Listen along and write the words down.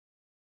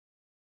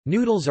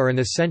Noodles are an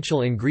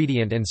essential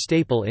ingredient and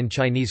staple in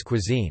Chinese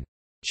cuisine.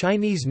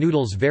 Chinese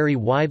noodles vary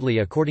widely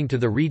according to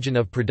the region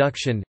of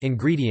production,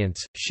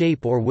 ingredients,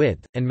 shape or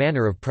width, and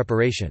manner of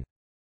preparation.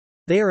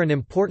 They are an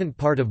important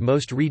part of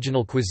most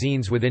regional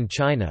cuisines within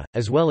China,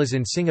 as well as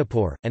in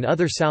Singapore, and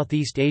other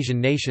Southeast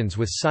Asian nations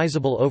with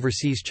sizable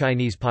overseas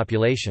Chinese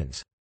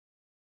populations.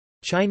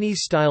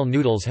 Chinese-style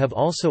noodles have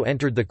also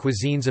entered the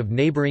cuisines of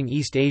neighboring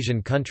East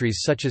Asian countries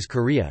such as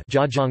Korea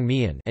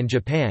and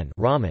Japan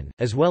ramen,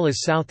 as well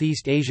as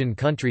Southeast Asian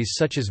countries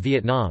such as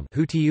Vietnam.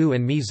 Hủ tiếu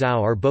and mì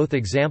xào are both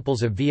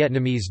examples of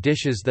Vietnamese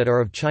dishes that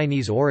are of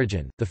Chinese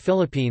origin, the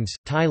Philippines,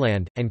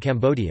 Thailand, and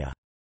Cambodia.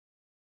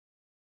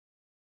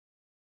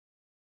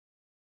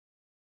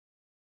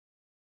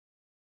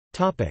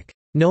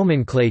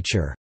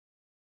 Nomenclature.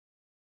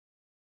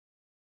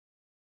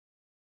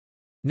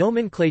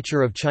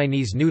 Nomenclature of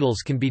Chinese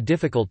noodles can be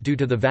difficult due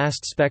to the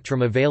vast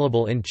spectrum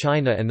available in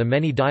China and the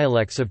many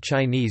dialects of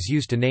Chinese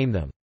used to name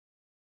them.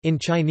 In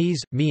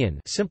Chinese, mian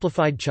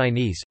simplified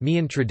Chinese,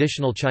 mian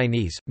traditional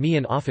Chinese,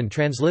 mian often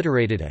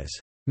transliterated as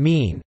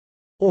mean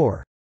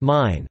or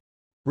mine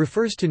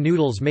refers to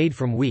noodles made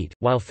from wheat,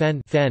 while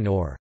fen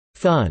or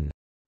fun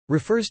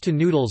refers to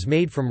noodles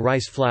made from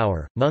rice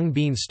flour, mung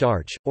bean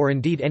starch, or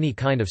indeed any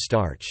kind of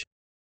starch.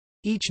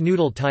 Each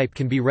noodle type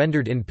can be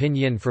rendered in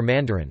pinyin for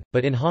Mandarin,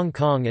 but in Hong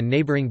Kong and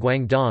neighboring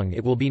Guangdong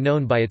it will be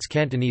known by its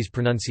Cantonese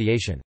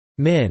pronunciation,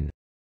 min.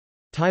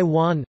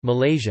 Taiwan,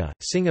 Malaysia,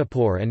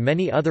 Singapore and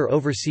many other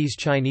overseas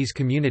Chinese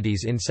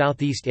communities in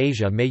Southeast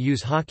Asia may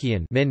use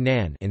Hokkien min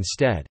nan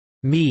instead.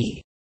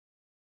 Mi.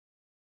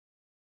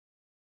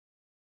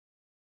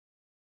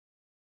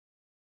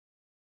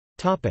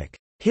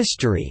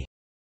 History.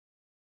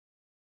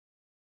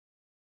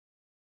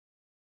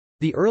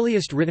 The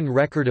earliest written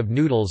record of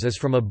noodles is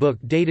from a book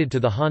dated to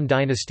the Han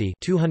Dynasty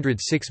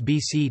 206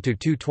 BC to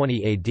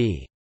 220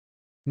 AD.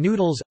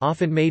 Noodles,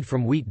 often made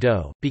from wheat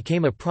dough,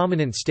 became a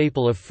prominent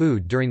staple of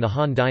food during the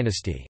Han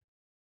Dynasty.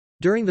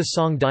 During the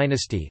Song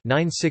Dynasty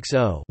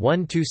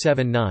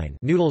 960–1279,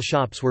 noodle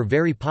shops were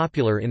very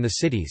popular in the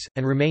cities,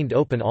 and remained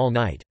open all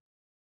night.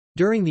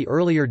 During the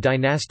earlier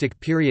dynastic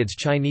periods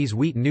Chinese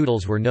wheat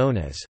noodles were known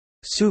as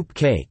soup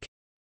cake.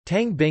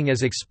 Tang Bing,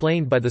 as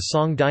explained by the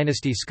Song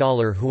dynasty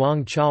scholar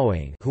Huang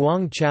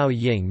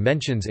Chaoying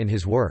mentions in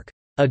his work,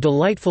 "a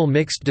delightful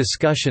mixed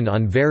discussion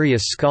on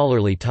various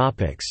scholarly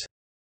topics."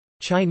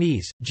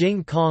 Chinese,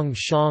 Jingkong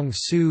Xiang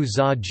Su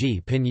Za Ji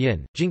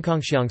Pinyin,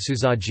 Jingkongxiang Su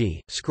Za Ji,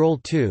 Scroll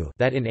 2,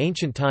 that in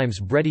ancient times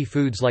bready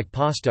foods like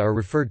pasta are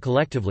referred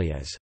collectively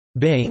as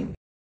bing,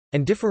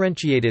 and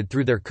differentiated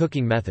through their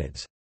cooking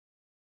methods.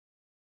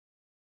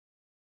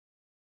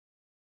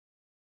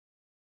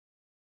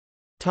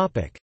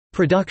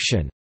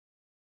 Production.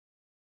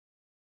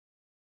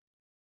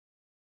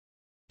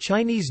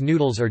 Chinese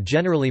noodles are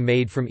generally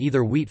made from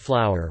either wheat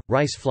flour,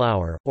 rice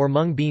flour, or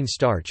mung bean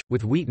starch,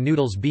 with wheat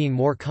noodles being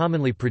more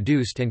commonly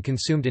produced and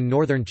consumed in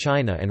northern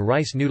China and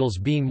rice noodles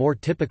being more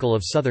typical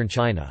of southern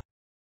China.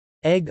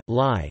 Egg,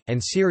 lye,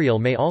 and cereal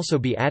may also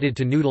be added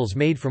to noodles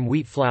made from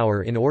wheat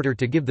flour in order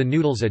to give the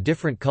noodles a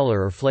different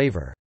color or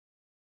flavor.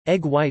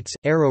 Egg whites,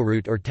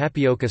 arrowroot or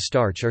tapioca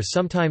starch are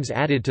sometimes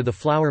added to the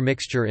flour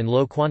mixture in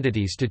low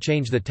quantities to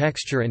change the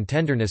texture and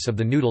tenderness of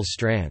the noodle's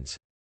strands.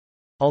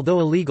 Although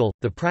illegal,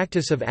 the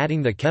practice of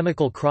adding the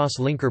chemical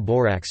cross-linker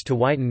borax to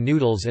whiten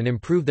noodles and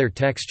improve their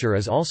texture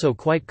is also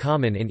quite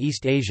common in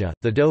East Asia.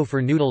 The dough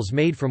for noodles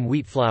made from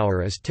wheat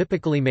flour is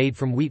typically made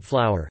from wheat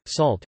flour,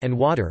 salt, and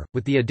water,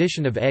 with the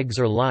addition of eggs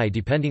or lye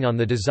depending on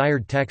the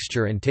desired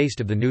texture and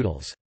taste of the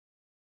noodles.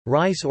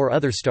 Rice or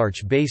other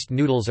starch-based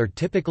noodles are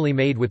typically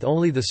made with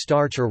only the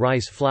starch or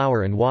rice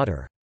flour and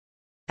water.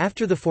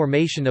 After the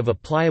formation of a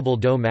pliable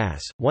dough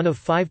mass, one of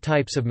 5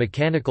 types of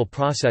mechanical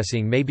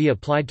processing may be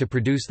applied to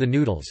produce the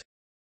noodles.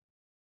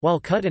 While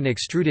cut and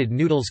extruded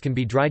noodles can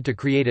be dried to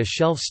create a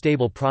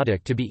shelf-stable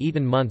product to be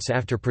eaten months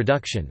after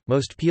production,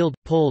 most peeled,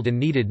 pulled and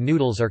kneaded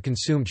noodles are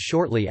consumed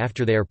shortly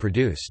after they are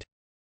produced.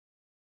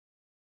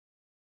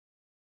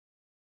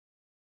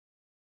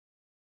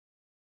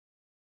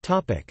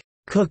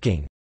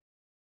 Cooking.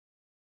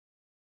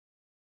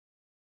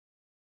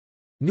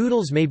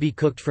 Noodles may be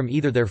cooked from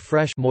either their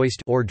fresh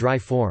moist or dry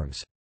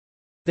forms.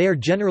 They are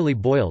generally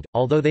boiled,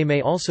 although they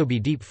may also be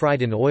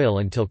deep-fried in oil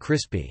until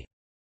crispy.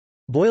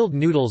 Boiled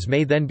noodles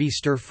may then be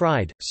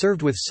stir-fried,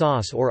 served with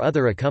sauce or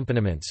other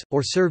accompaniments,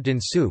 or served in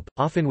soup,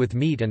 often with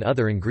meat and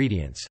other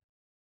ingredients.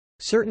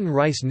 Certain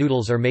rice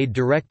noodles are made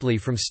directly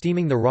from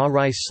steaming the raw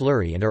rice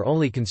slurry and are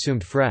only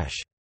consumed fresh.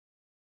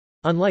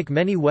 Unlike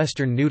many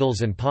Western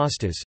noodles and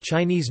pastas,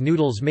 Chinese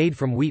noodles made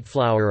from wheat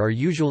flour are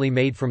usually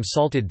made from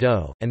salted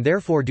dough, and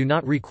therefore do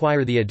not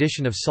require the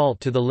addition of salt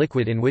to the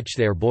liquid in which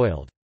they are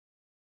boiled.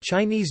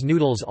 Chinese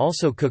noodles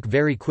also cook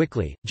very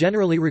quickly,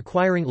 generally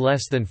requiring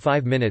less than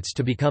 5 minutes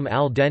to become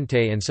al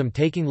dente and some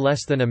taking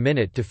less than a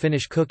minute to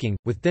finish cooking,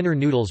 with thinner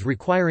noodles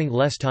requiring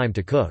less time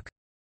to cook.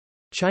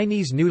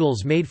 Chinese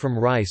noodles made from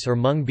rice or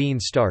mung bean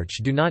starch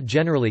do not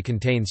generally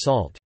contain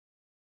salt.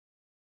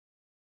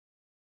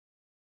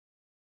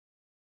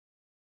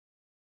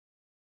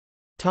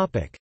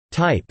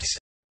 Types.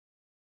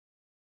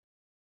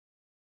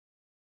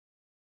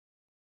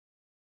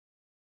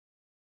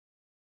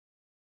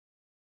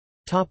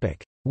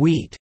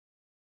 Wheat.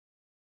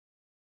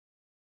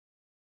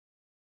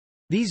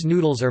 These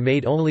noodles are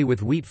made only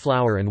with wheat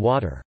flour and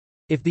water.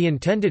 If the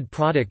intended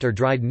product are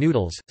dried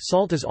noodles,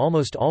 salt is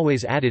almost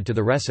always added to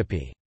the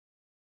recipe.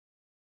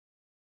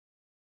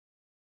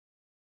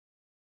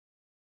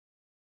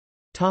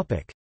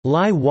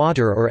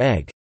 Lye-water or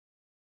egg.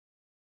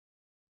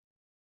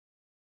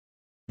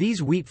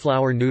 These wheat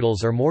flour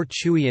noodles are more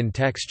chewy in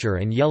texture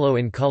and yellow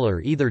in color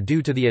either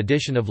due to the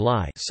addition of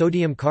lye,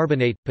 sodium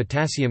carbonate,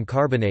 potassium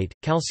carbonate,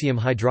 calcium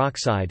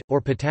hydroxide,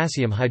 or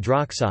potassium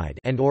hydroxide,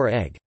 and or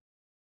egg.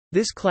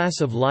 This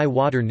class of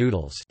lye-water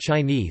noodles,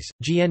 Chinese,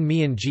 jian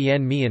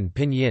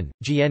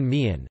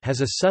pinyin,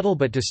 has a subtle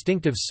but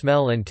distinctive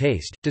smell and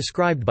taste,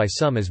 described by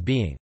some as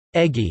being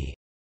eggy.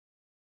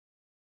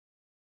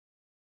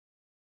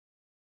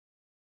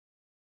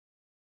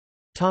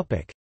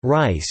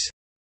 Rice.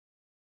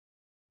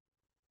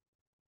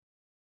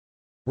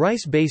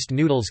 Rice-based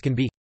noodles can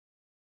be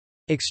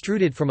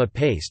extruded from a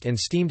paste and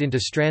steamed into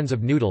strands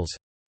of noodles,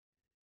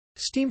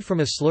 steamed from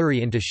a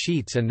slurry into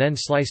sheets and then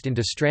sliced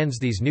into strands.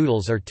 These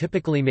noodles are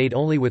typically made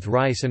only with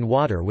rice and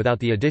water without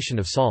the addition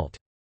of salt.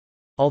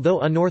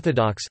 Although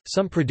unorthodox,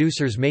 some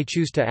producers may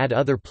choose to add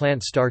other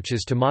plant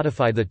starches to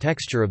modify the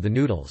texture of the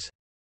noodles.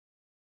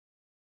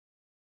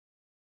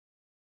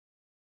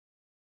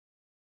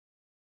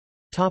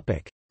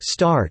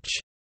 Starch.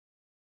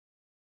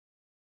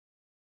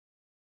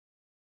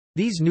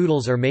 These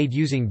noodles are made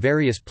using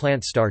various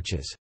plant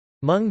starches.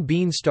 Mung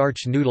bean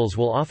starch noodles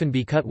will often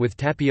be cut with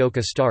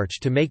tapioca starch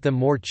to make them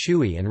more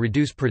chewy and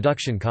reduce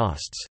production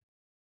costs.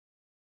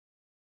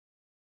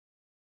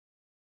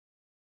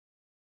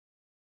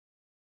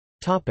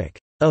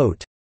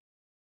 Oat.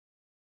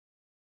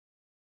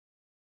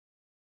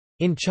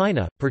 In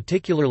China,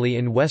 particularly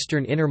in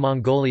western Inner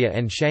Mongolia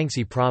and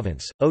Shaanxi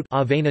province, oat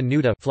avena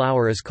nuda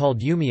flour is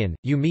called yumian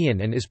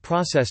and is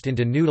processed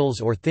into noodles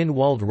or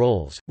thin-walled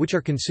rolls, which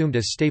are consumed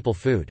as staple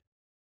food.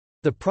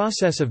 The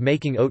process of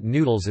making oat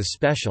noodles is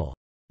special.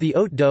 The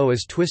oat dough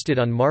is twisted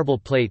on marble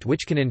plate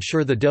which can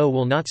ensure the dough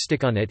will not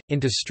stick on it,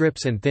 into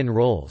strips and thin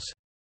rolls.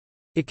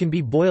 It can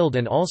be boiled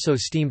and also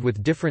steamed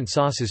with different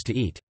sauces to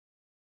eat.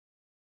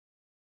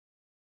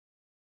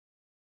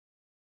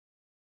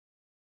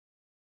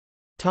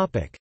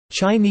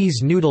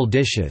 Chinese noodle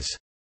dishes.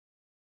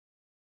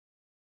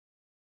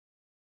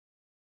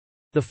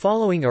 The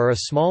following are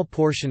a small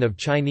portion of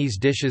Chinese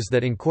dishes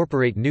that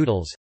incorporate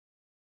noodles: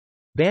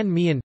 ban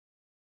mian,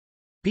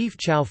 beef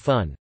chow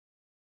fun,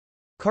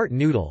 cart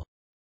noodle,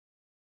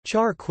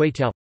 char kway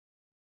teow,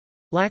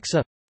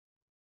 laksa,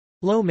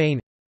 lo mein,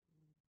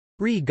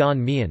 ri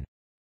gan mian,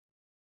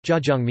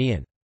 jjajang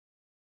mian.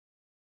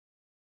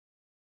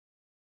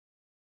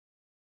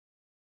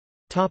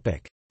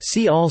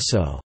 See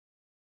also: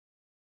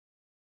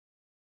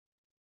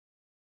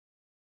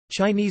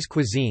 Chinese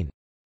cuisine,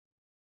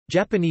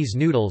 Japanese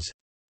noodles,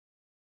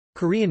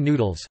 Korean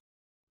noodles,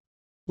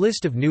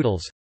 List of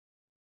noodles,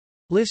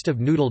 List of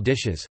noodle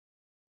dishes,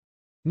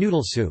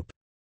 Noodle soup.